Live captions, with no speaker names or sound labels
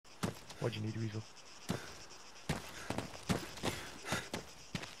What do you need, Weasel?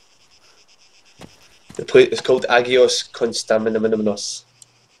 The plate is called Agios Constaminaminos.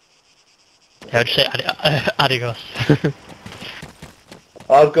 Yeah, I'd say adios.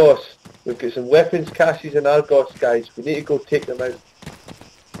 Argos. We've got some weapons caches in Argos, guys. We need to go take them out.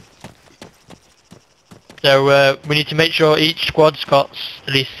 So we need to make sure each squad's got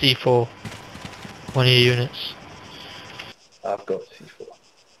at least C4. One of your units. I've got C4.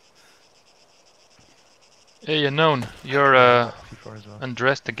 Hey, Unknown, you're C4 as well.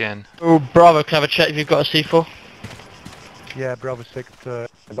 undressed again. Oh, Bravo, can I have a check if you've got a C4? Yeah, Bravo 6,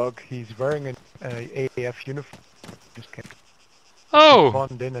 Bug, he's wearing an AAF uniform. Just can't Oh!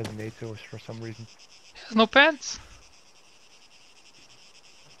 bond in as NATO for some reason. He has no pants?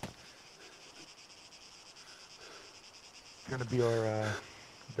 Gonna be our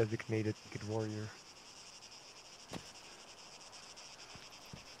designated good warrior.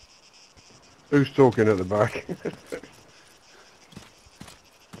 Who's talking at the back?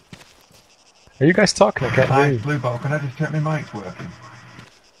 Are you guys talking? I can't hear Hi, you. Blue Ball, can I just check my mic's working?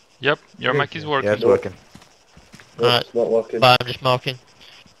 Yep, your mic is working. Yeah, it's working. No, Alright. it's not working. But I'm just marking.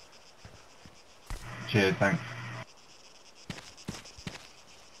 Cheers, thanks.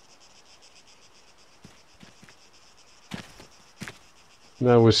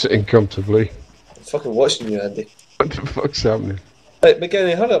 Now we're sitting comfortably. I'm fucking watching you, Andy. What the fuck's happening? Right,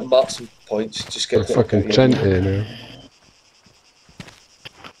 McGinny, how about mark some points? Just Got get a fucking tent here now.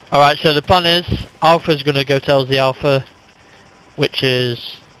 Alright, so the plan is, Alpha's gonna go tell the Alpha, which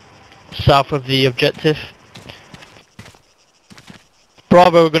is south of the objective.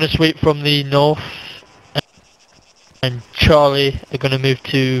 Bravo are gonna sweep from the north, and Charlie are gonna move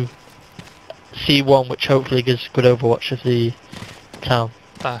to C1, which hopefully gives good overwatch of the town.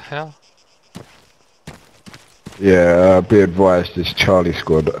 The hell? Yeah, be advised, it's Charlie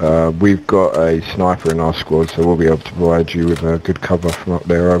squad. We've got a sniper in our squad, so we'll be able to provide you with a good cover from up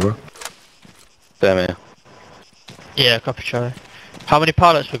there, over. Damn it. Yeah, copy Charlie. How many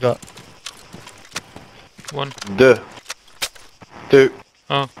pilots we got? One. Two.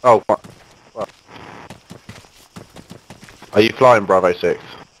 Oh. Oh, what? Are you flying, Bravo 6?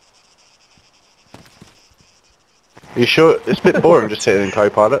 Are you sure? It's a bit boring just sitting in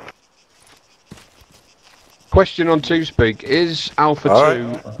co-pilot. Question on TeamSpeak, is Alpha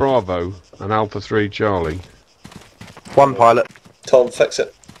Alright. 2 Bravo and Alpha 3 Charlie? One pilot. Tom, fix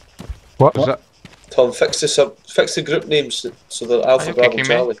it. What was that? Tom, fix the group names so they're Alpha, you Bravo, kicking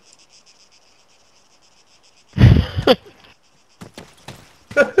me? Charlie.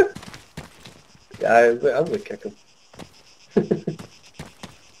 Yeah, I'm gonna kick him.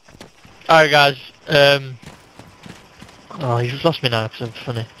 Alright guys, oh, you've lost me now because I'm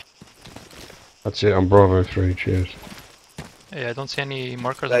funny. That's it, I'm Bravo 3, cheers. Hey, I don't see any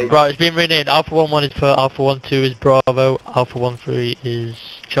markers. Right. on Right, it's been renamed. Alpha 1-1 is for Alpha 1-2 is Bravo, Alpha 1-3 is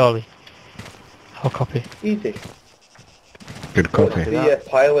Charlie. I'll copy. Easy. Good copy. The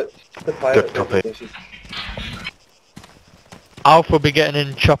pilot. The pilot. Good copy. designation. Alpha will be getting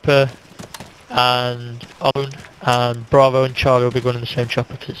in chopper and Owen, and Bravo and Charlie will be going in the same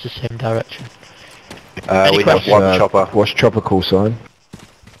chopper because it's the same direction. Any We have questions? one chopper. What's chopper call sign?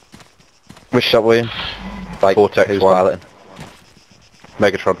 Which chopper we in? Like, Vortex, who's piloting?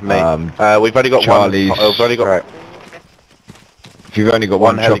 Megatron, me. We've only got Charlie's. one. We've only got... Right. If you've only got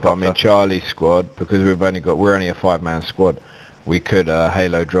one chopper, I mean helicopter. Charlie's squad, because we're only a 5-man squad, we could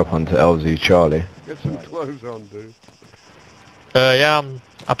halo drop onto LZ Charlie. Get some clothes on, dude. Yeah, I'm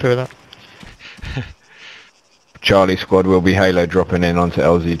happy with that. Charlie squad will be halo dropping in onto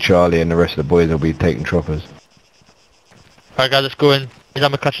LZ Charlie, and the rest of the boys will be taking choppers. Alright guys, let's go in. His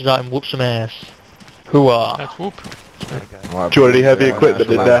ammo catches out and whoop some ass. Hooah! Let's whoop. Right, Do you already have the equipment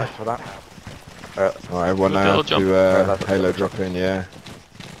in there? Alright, everyone Little now jump. to halo drop in, yeah.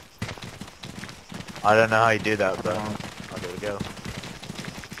 I don't know how you do that, but I'll give it a go.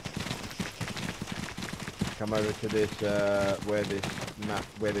 Come over to this, where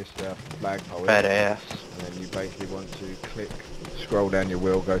this flagpole is. Badass. And then you basically want to click, scroll down your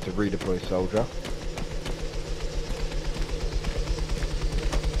wheel, go to redeploy soldier.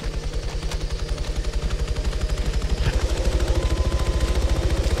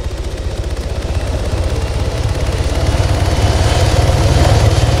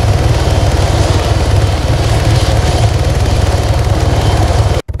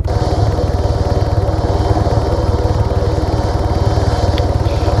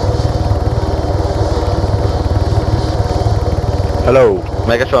 Hello,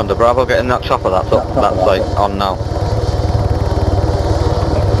 Megatron, the Bravo getting that chopper that's up, that's like on now.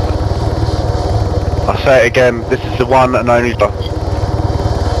 I'll say it again, this is the one and only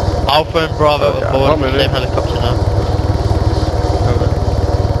Alpha and Bravo Okay. are board 1 the minute. same helicopter now. Over.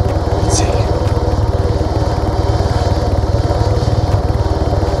 Let's see.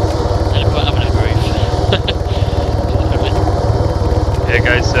 They're quite having a grief. Yeah,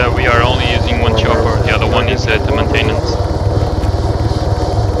 guys, we are only using one chopper. The other one is at the maintenance.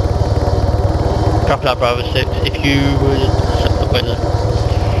 Copy that, Bravo 6. If you would set the weather.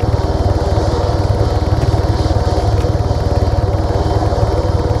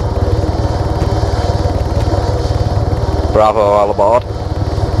 Bravo, all aboard.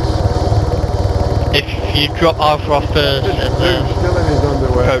 If you drop Alpha off first and Dude, still in his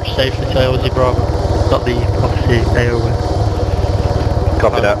underwear. approach safely to LZ Bravo, not the opposite AOA.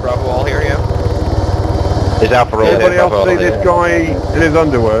 Copy that. Bravo, all here, yeah. Is Alpha rolling Anybody in? else Bravo, see all this here. guy in his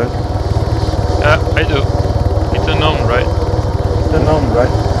underwear? I do. It's unknown, right? It's unknown, right?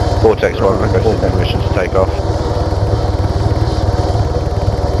 Vortex 1 requesting permission to take off.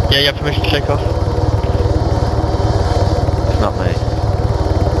 Yeah, you have permission to take off. It's not me.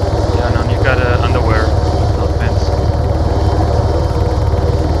 Yeah, no, you got underwear, not pants.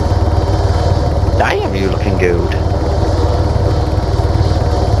 Damn, you looking good.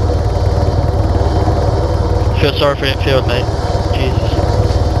 Feel sorry for the field, mate. Jesus.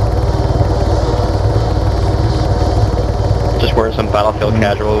 Just wearing some battlefield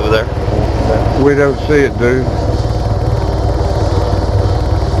casual over there. We don't see it, dude.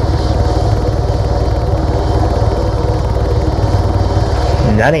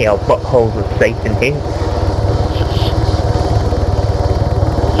 None of your buttholes are safe in here.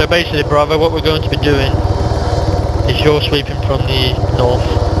 So basically, Bravo, what we're going to be doing is you're sweeping from the north,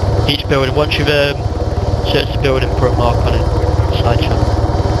 each building. Once you've searched the building, put a mark on it, side channel.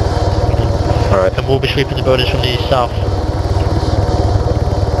 Alright. And we'll be sweeping the buildings from the south.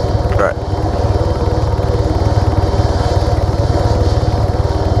 Right.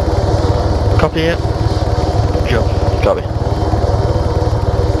 Copy it? Joe. Copy.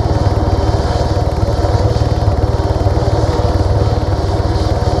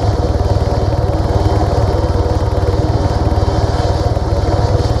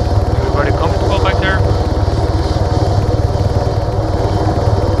 Everybody comfortable back there?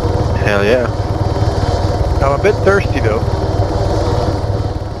 Hell yeah. I'm a bit thirsty though.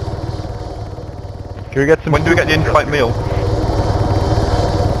 Can we get some? When do we get the in-flight meal?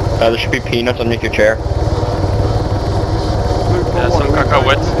 There should be peanuts underneath your chair. Yeah, some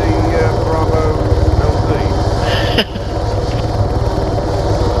cacahuètes. The Bravo LZ.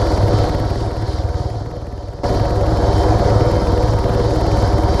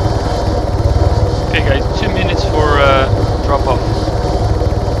 Okay, guys, 2 minutes for drop off.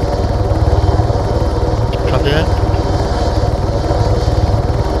 Copy that?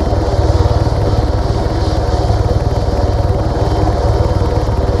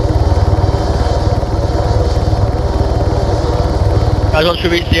 As once we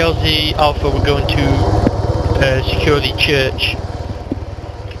reach the LZ Alpha, we're going to secure the church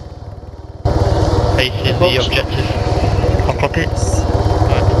facing the objective. On copy.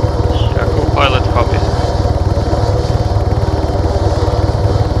 Yeah, co-pilot copies.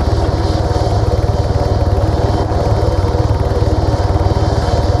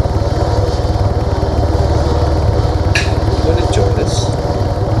 You want to join us?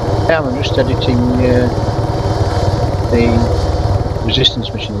 Yeah, I'm just editing the resistance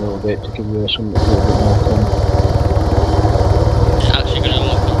mission a little bit to give you something a little bit more fun. It's actually going to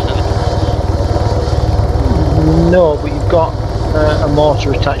lock the No, but you've got a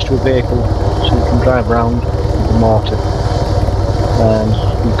mortar attached to a vehicle, so you can drive around with the mortar.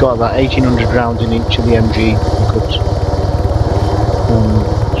 You've got about 1800 rounds in each of the MG pickups.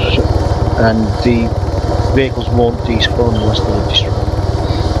 And the vehicles won't despawn unless they're destroyed.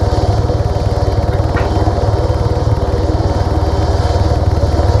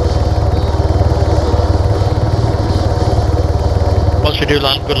 Once we do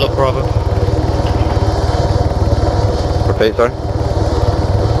land, good luck, Bravo. Repeat, sorry?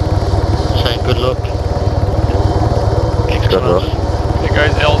 Saying good luck. Good luck. Hey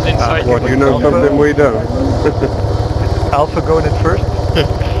guys, L's inside. What, you know something we don't? Alpha going in first?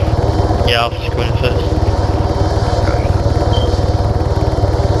 Yeah, Alpha's going in first.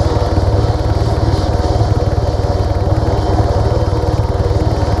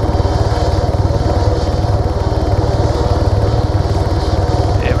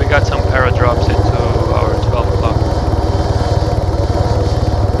 Yeah, we got some para drops into our 12 o'clock.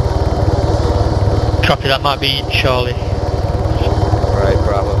 Copy, that might be Charlie. Right,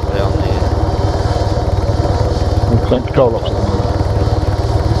 Bravo, stay on the... We've got control ops at the moment.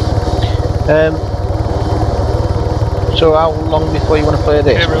 So how long before you want to play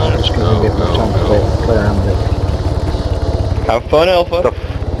this? Everyone. Just give me a bit more time to play around with it. Have fun, Alpha.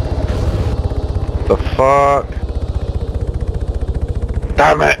 The fuck?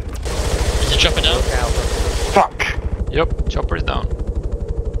 Damn it! Is the chopper down? Fuck! Yep, chopper's down.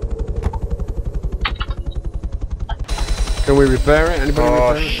 Can we repair it? Anybody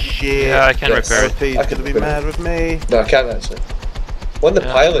repair it? shit! Yeah, I can repair it. He's gonna be mad with me. No, I can't actually. One of the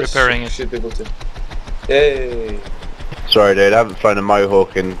Yeah, pilots repairing it. should be able to. Yay! Sorry, dude. I haven't flown a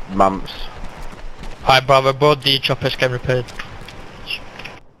Mohawk in months. Alright, Bravo, board the choppers getting repaired.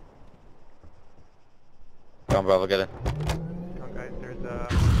 Come on, Bravo, get in. Come on, guys, there's a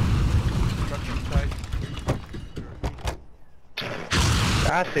construction site.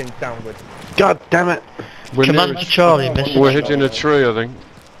 That didn't sound good. God damn it! Command to Charlie, message. We're hitting a tree, I think.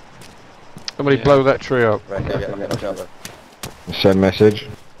 Somebody blow that tree up. Right, get chopper. Send message.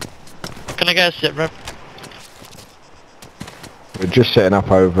 Can I get a sit rep? We're just setting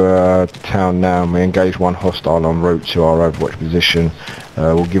up over town now. We engaged one hostile en route to our overwatch position.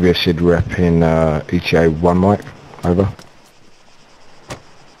 We'll give you a SID rep in ETA 1 mic. Over.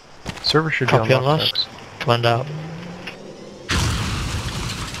 Server should Copy be on last. Command out.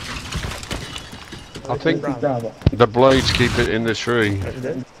 I think the blades keep it in the tree.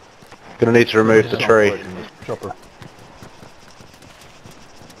 Gonna need to remove the tree. Chopper.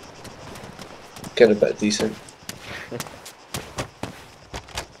 Get a bit decent.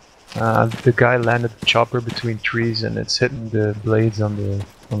 The guy landed the chopper between trees and it's hitting the blades on the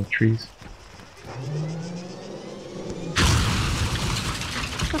trees.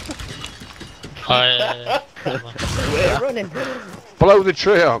 We're running. Blow the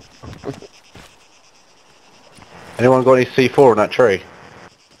tree up! Anyone got any C4 in that tree?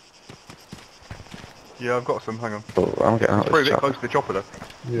 Yeah, I've got some. Hang on. Oh, I'm getting out of this chopper. close to the chopper though.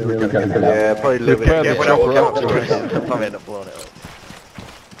 Yeah, probably a little Repair bit. the chopper up. Probably end up blowing it up.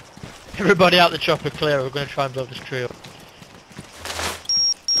 Everybody out the chopper clear, we're going to try and blow this tree up.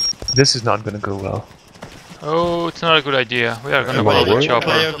 This is not gonna go well. Oh, it's not a good idea. We are gonna Come blow on, the boy. chopper.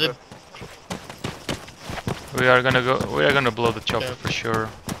 Clear the... We are gonna blow the chopper for sure.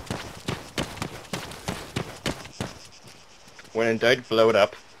 When in doubt, blow it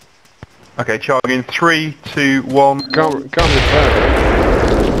up. Okay, Charlie in 3, 2, 1. Can't repair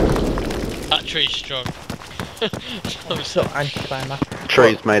That tree's strong. So anticlimactic.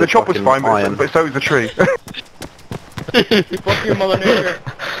 Tree's made The of chopper's fucking fine, iron. but so is the tree. Fuck you, Mother Nature. it.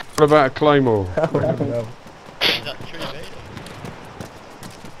 What about a claymore? Is that the tree made?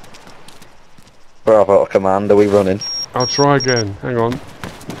 Bravo, Commander, we running. I'll try again. Hang on.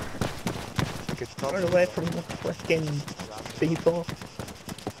 Run away from the fucking C4.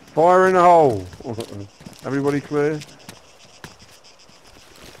 Fire in the hole! Everybody clear?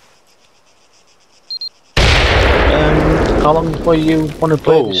 How long before you want to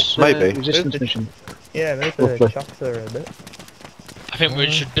play Oh, this maybe. resistance mission? Yeah, move Roughly. the chopper a bit. I think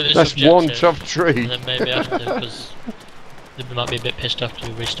we should do this That's objective, one tough tree. and then maybe after, because they might be a bit pissed after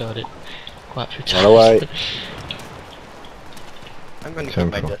we restart it quite a few times. Run away. I'm going to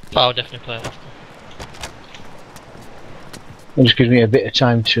Ten keep my four. distance. But I'll definitely play it after. It just gives me a bit of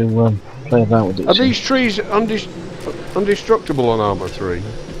time to play about with it. Are so- these trees undestructible on Armour 3?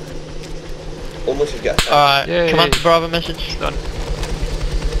 Almost you've got. Alright, Yay. command to Bravo message. Done.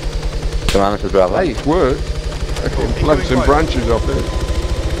 Commander to Bravo. Hey, it's worked. I can plant some branches off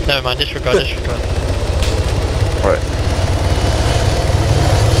it. Never mind, disregard, disregard. Right.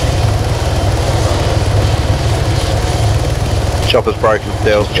 Chopper's broken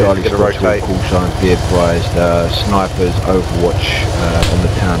still. Charlie Gonna rotate. Call signs be advised. Snipers overwatch on the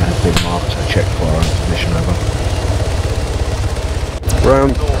town has been marked. So check for our own position. Over.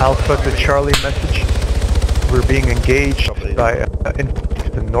 Round. Alpha to Charlie message. We're being engaged by in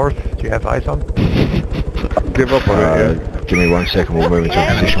the north. Do you have eyes on? Give up on it, yeah. Give me 1 second. We'll move into a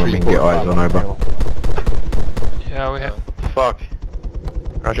position where we can get eyes on. Over. Yeah, we have. Fuck.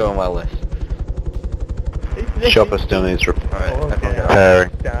 Show him my list. Chopper still needs repairing.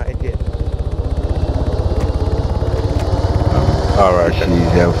 Alright,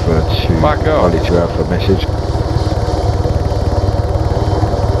 she's Alpha to Back up. Charlie to Alpha message.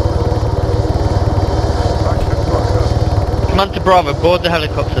 Command to Bravo, board the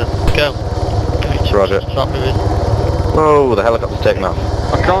helicopter. Go. Roger. Start moving. Oh, the helicopter's taking off.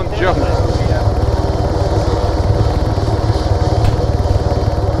 I can't jump.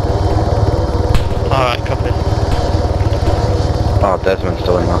 Alright, copy. Oh, Desmond's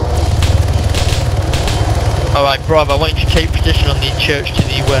still in that. Alright, Bravo, I want you to take position on the church to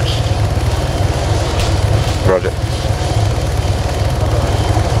the west. Roger.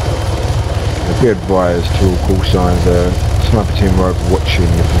 Be advised to all call signs, sniper team are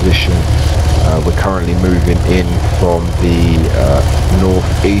overwatching your position. We're currently moving in from the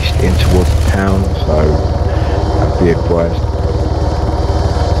northeast in towards the town, so be advised.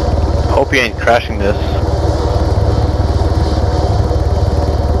 Hope you ain't crashing this.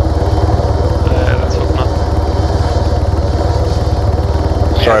 Let's hope not.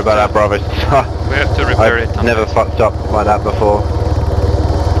 Sorry about that, Bravo. We have to repair it. I've never fucked up like that before.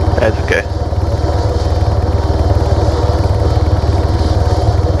 It's okay.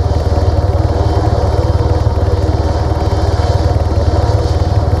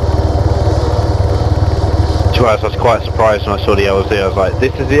 To us, I was quite surprised when I saw the LZ. I was like,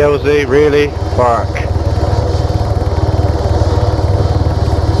 this is the LZ? Really? Fuck.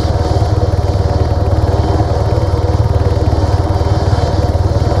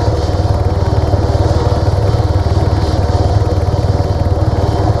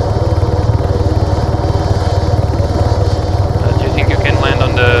 Do you think you can land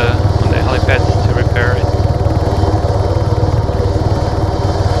on the helipad to repair it?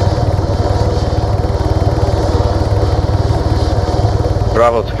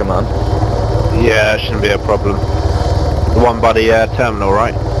 Bravo to command. Yeah, shouldn't be a problem. The one by the terminal,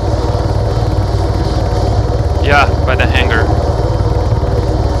 right? Yeah, by the hangar.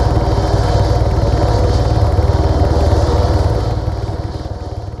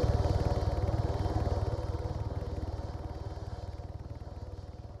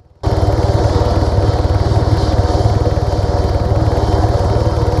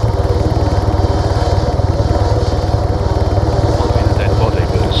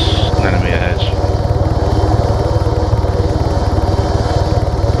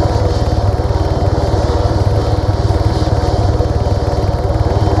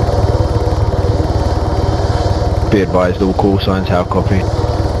 Be advised, all call signs, how copy?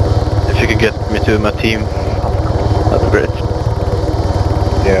 If you could get me to my team, that'd be great.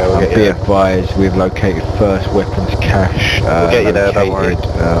 Yeah, we'll get be advised, we've located first weapons cache. We'll get you there, don't worry.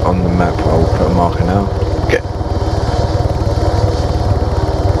 On the map, I'll put a marker now. Okay.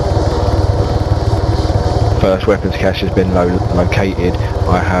 First weapons cache has been located.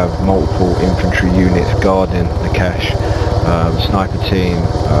 I have multiple infantry units guarding the cache. Sniper team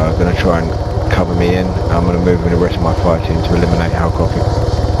going to try and cover me in. I'm going to move with the rest of my fire team to eliminate how copy.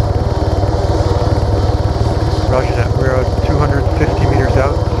 Roger that. We're 250 meters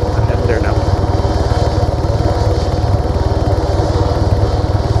out and heading there now.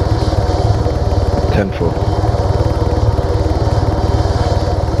 Tenfold.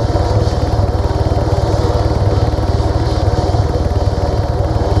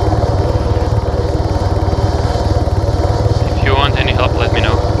 If you want any help, let me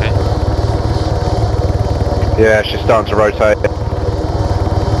know, okay? Yeah, she's starting to rotate.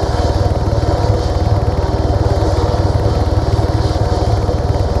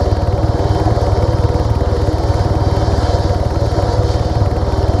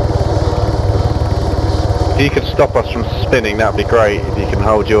 If you could stop us from spinning, that'd be great. If you can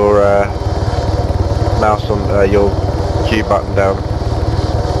hold your mouse on your Q button down.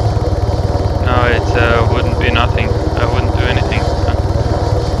 No, it wouldn't be nothing. I wouldn't do anything.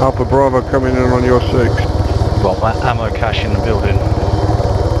 Alpha Bravo coming in on your 6. Well, that ammo cache in the building.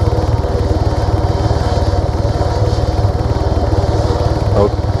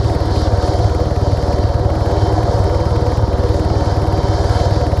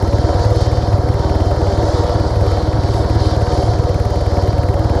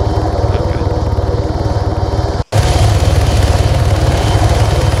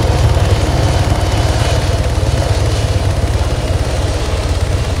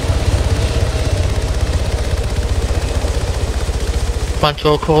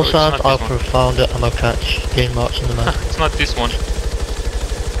 Control call signs, Alpha found it, ammo catch, gain marks on the map. It's not this one.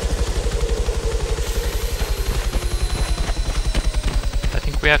 I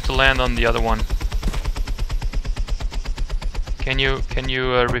think we have to land on the other one. Can you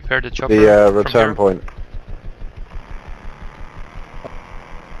repair the chopper? The return point.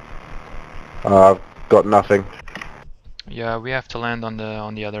 I've got nothing. Yeah, we have to land on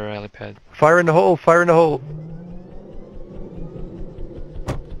the other helipad. Fire in the hole! Fire in the hole!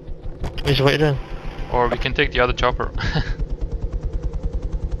 He's waiting. Or we can take the other chopper.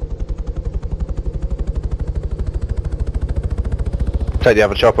 Take the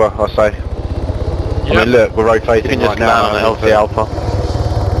other chopper, I say. Yep. I mean, look, we're rotating right now on a healthy Alpha.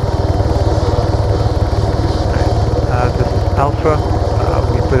 This is Alpha.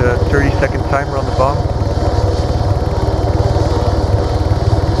 We put a 30-second timer on the bomb.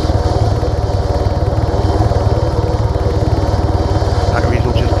 Batteries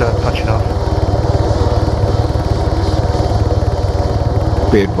will just touch it off.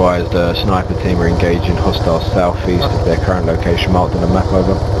 Be advised, sniper team are engaging hostile southeast of their current location marked on the map,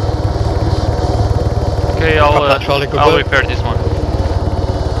 over. Okay, I'll repair this one.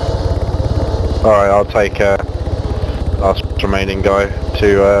 Alright, I'll take last remaining guy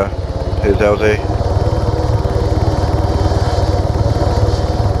to his LZ.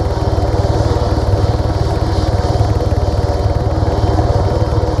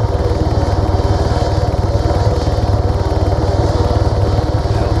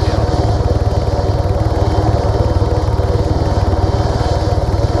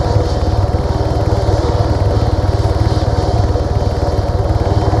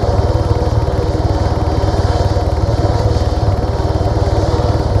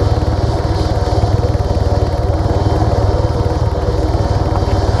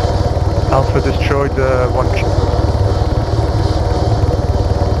 Alpha destroyed one.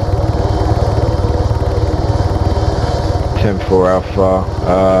 10-4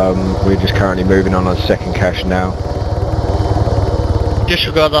 Alpha, we're just currently moving on a second cache now.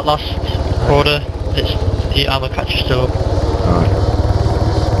 Disregard that last order, it's the ammo catch is still up. Alright.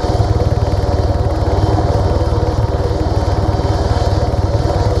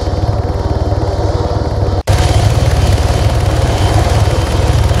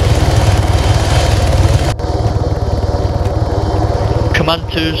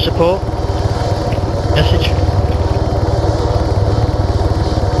 Command to support. Message.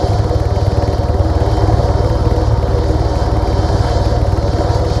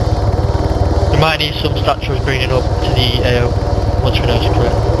 We might need some statues bringing up to the AO once we know it's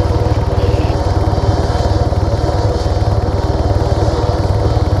clear.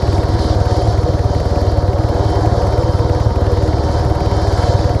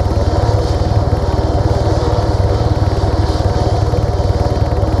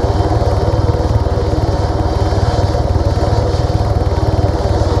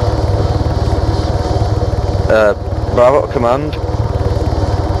 Bravo command.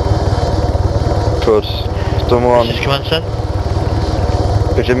 Could someone... This is command, sir.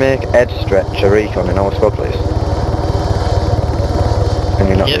 Could you make Ed stretch a recon in our squad, please? Can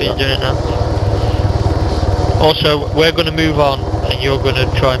you not Yeah, do you're that? doing it now. Also, we're going to move on, and you're going to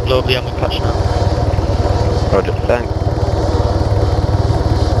try and blow up the ammo catch now. Roger, thanks.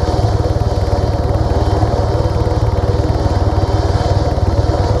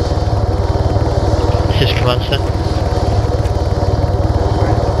 This is command, sir.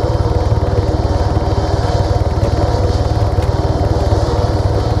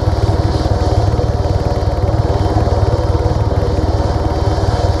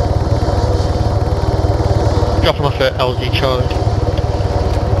 Drop him off at LZ Charlie.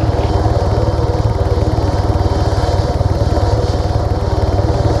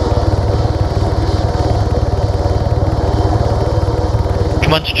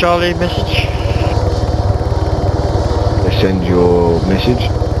 Command to Charlie, message. Send your message.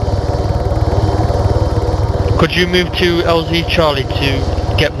 Could you move to LZ Charlie to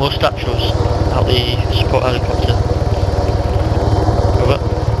get more statues out the support helicopter? Over.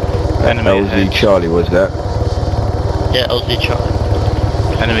 Enemy LZ ahead. Charlie was that? Yeah, LZ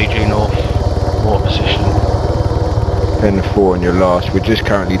Charlie. Enemy due north. Water position. 10-4 on your last. We're just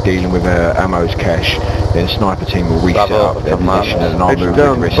currently dealing with ammo's cache. Then sniper team will reset Bravo, up their command. position and I'll It's move with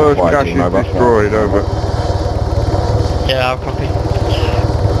down, the rest first of the fire cache team, is over. destroyed, over. Yeah, I'll copy.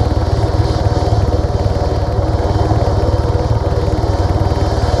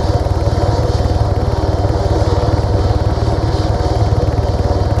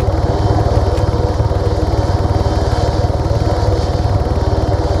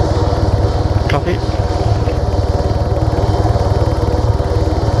 Copy.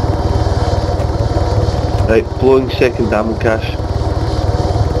 Right, blowing second ammo cache.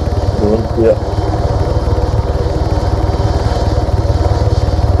 Going clear.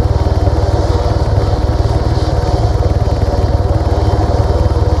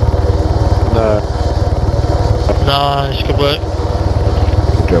 Nice, good work.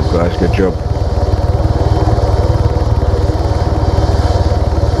 Good job guys, good job.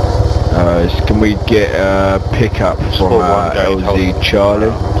 Can we get a pickup from LZ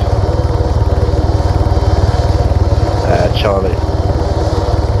Charlie? Charlie.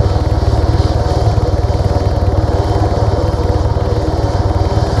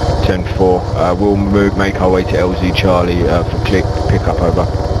 We'll make our way to LZ Charlie for pickup, over.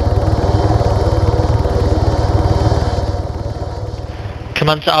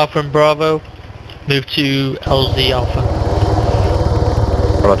 Command to Alpha and Bravo. Move to LZ Alpha.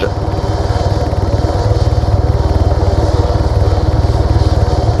 Roger.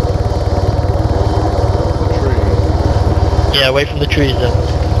 Yeah, away from the trees then.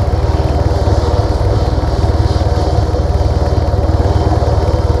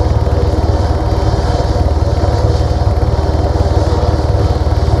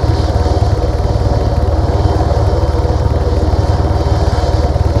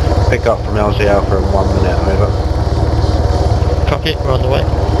 Pick up from LZ Alpha in 1 minute, over. Copy, we're on the way.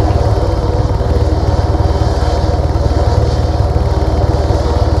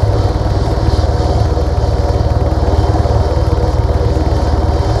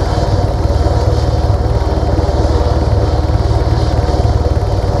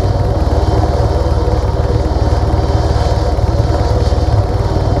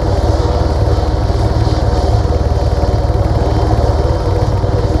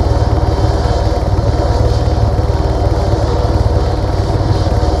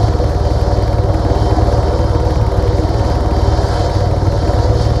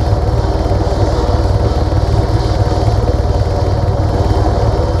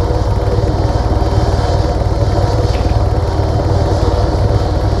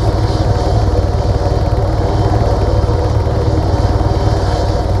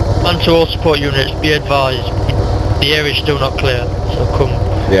 To all support units, be advised, the area is still not clear, so come.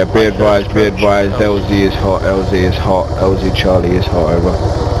 Yeah, be advised, LZ is hot, LZ is hot, LZ Charlie is hot, over.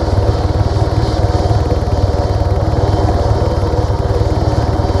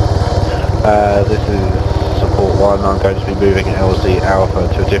 This is support 1, I'm going to be moving LZ Alpha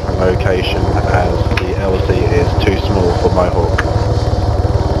to a different location as the LZ is too small for my Hawk.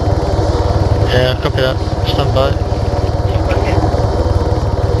 Yeah, copy that, stand by.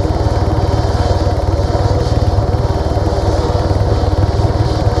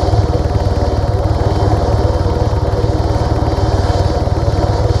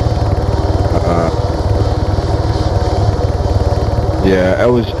 Yeah,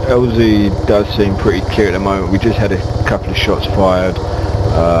 LZ does seem pretty clear at the moment. We just had a couple of shots fired.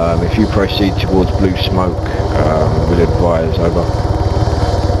 If you proceed towards blue smoke, we'll advise, over.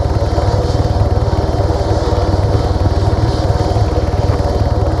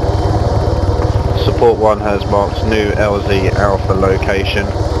 Support 1 has marked new LZ Alpha location.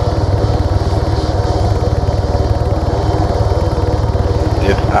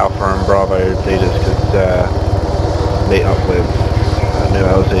 If Alpha and Bravo leaders could meet up with new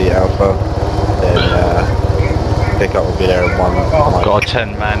LZ Alpha, then pickup will be there in 1 minute. I've got a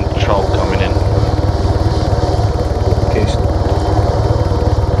 10-man patrol coming in. Location.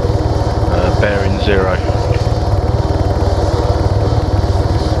 Bearing 0.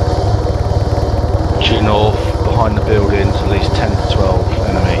 Due north, behind the buildings, at least 10 to 12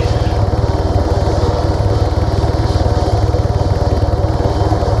 enemy.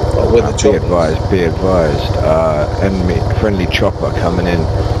 With the be advised, enemy friendly chopper coming in.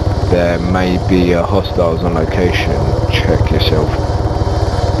 There may be hostiles on location. Check yourself.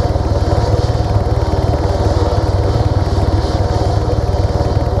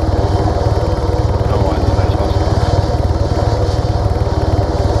 No one's in those hostiles.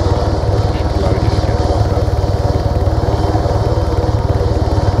 Loading against locker.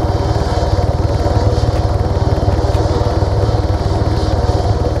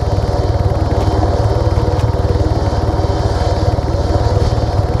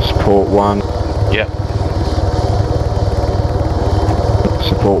 Support 1. Yep.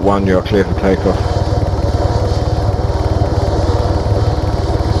 Support 1, you're clear for takeoff.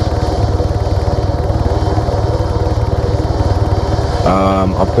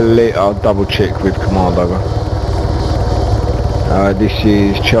 I believe I'll double check with command, over. This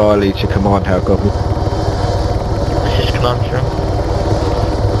is Charlie to command, how copy? This is command, sir.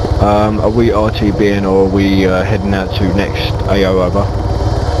 Are we RTBing or are we heading out to next AO, over?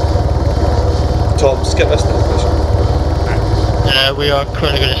 Tom, skip this next mission. We are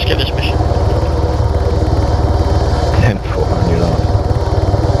currently going to skip this mission. 10-4 on your line.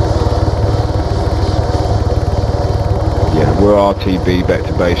 Yeah, we're RTB back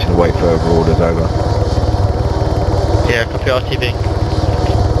to base and wait further orders, over. Yeah, copy RTB.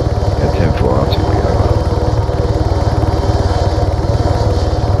 Yeah, 10-4 RTB, over.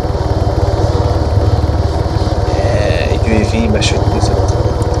 Yeah, UAV mission, isn't it?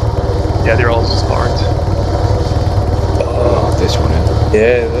 Yeah, they're all smart. Oh, this one in.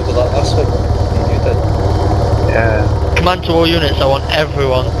 Yeah, remember that last one? You did. Yeah. Command to all units, I want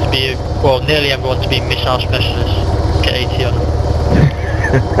everyone to be, well, nearly everyone to be missile specialists. Get 80 on them.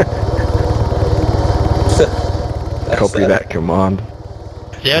 Copy that, command.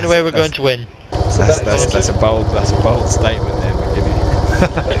 The only way we're going to win. That's a bold statement there, McGinney.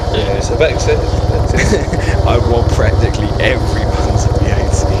 Yeah, it's a bit exciting. I want practically everyone to be 80.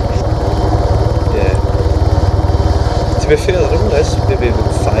 Yeah. To be fair, there only is maybe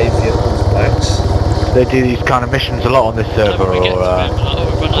about 5 vehicles max. They do these kind of missions a lot on this server, Whenever we get to them,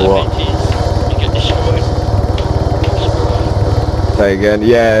 we run out of ATs, we get destroyed. Say again,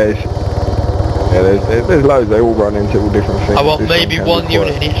 yeah. There's loads. They all run into all different things. I want This maybe can one be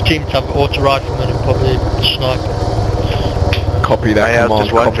unit in each team to have auto rifleman and probably sniper. Copy that Yeah, I was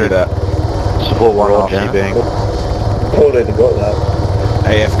command. just Copy wondering. that. Support one Roger. RTB. Already got that.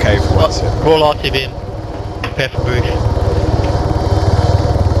 AFK for once. Roll RTB in. Prepare for brief.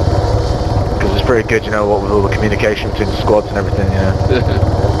 Because it's pretty good, you know, what with all the communication between the squads and everything, yeah.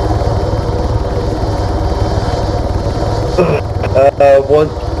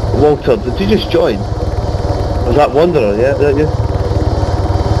 Walter, did you just join? Was that Wanderer, yeah? Is that you?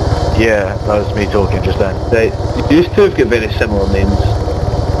 Yeah, that was me talking just then. Right. You two have got very similar names.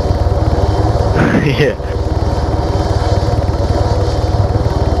 Yeah.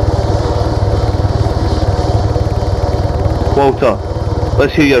 Walter,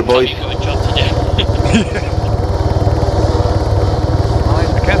 let's hear your voice. You got a job to do. I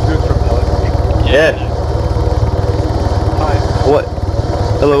can't do it from now. Yeah. Hi. What?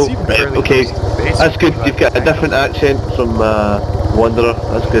 Hello. It's even fairly Okay, close to the base. that's good. You've got a different accent from Wanderer.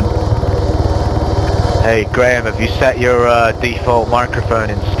 That's good. Hey, Graham, have you set your default microphone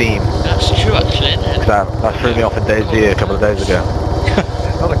in Steam? That's true actually, isn't it? Because that threw me off in DayZ a couple of days ago.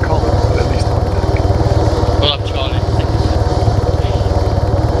 Not a column, but at least one tank. Well, I'm Charlie.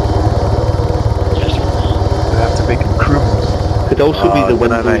 They have to make him crewman. Could also be the no,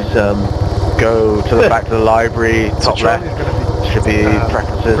 Windows. Go to the back of the library, top So left. Charlie's gonna be Should be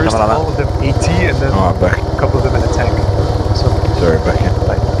preferences, first something like all of them AT and then Alright, back. a couple of them in a tank. So, Sorry, back in.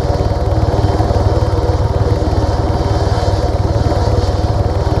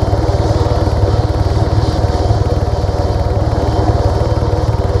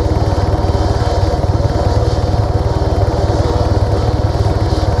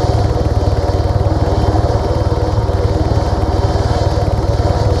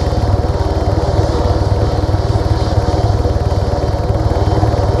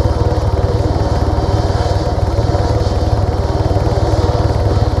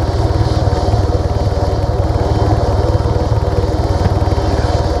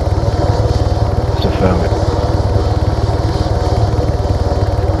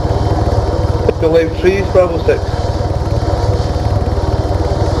 The live trees, Bravo 6.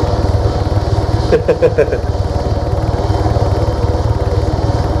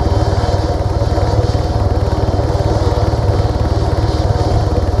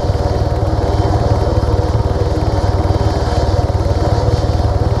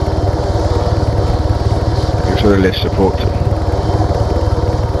 Thanks for the list support.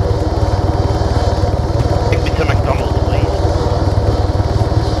 Take me to McDonald's, please.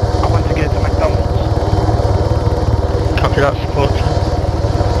 I want to get to McDonald's. Copy that support.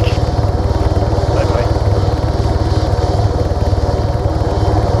 Bye bye.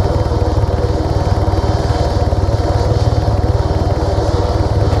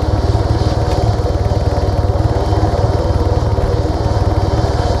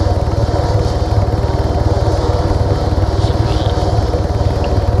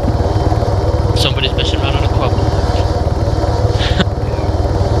 Somebody's messing around on a quad.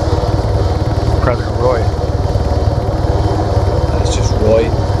 Private Roy. That's just Roy.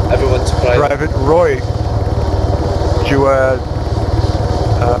 Everyone's private. Private Roy. Would you,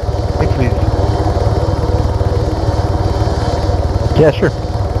 please? Yeah, sure.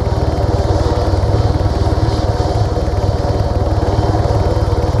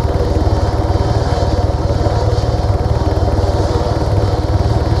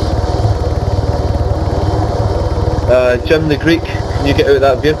 Jim the Greek, can you get out of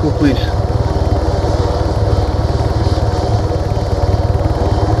that vehicle, please?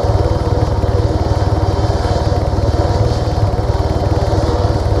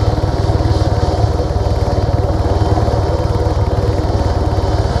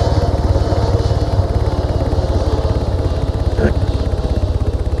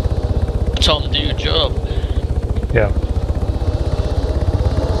 Tom, do your job. Yeah.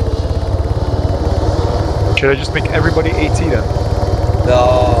 Should I just make everybody AT then?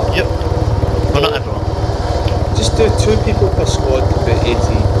 No. Yep. Well, not everyone. Just do 2 people per squad can be 80.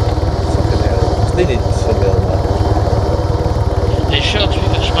 Fucking hell. They need somebody like that. They sharks we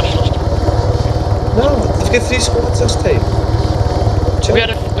got smashed last time. No, they've got 3 squads this time. Chill. We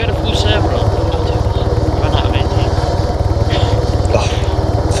had a full server on 40 of us. We ran out of 18. Oh,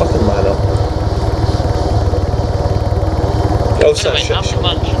 fucking man up. Oh, Anyway, I'm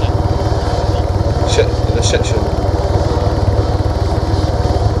command, you know. Shit, in a shit show.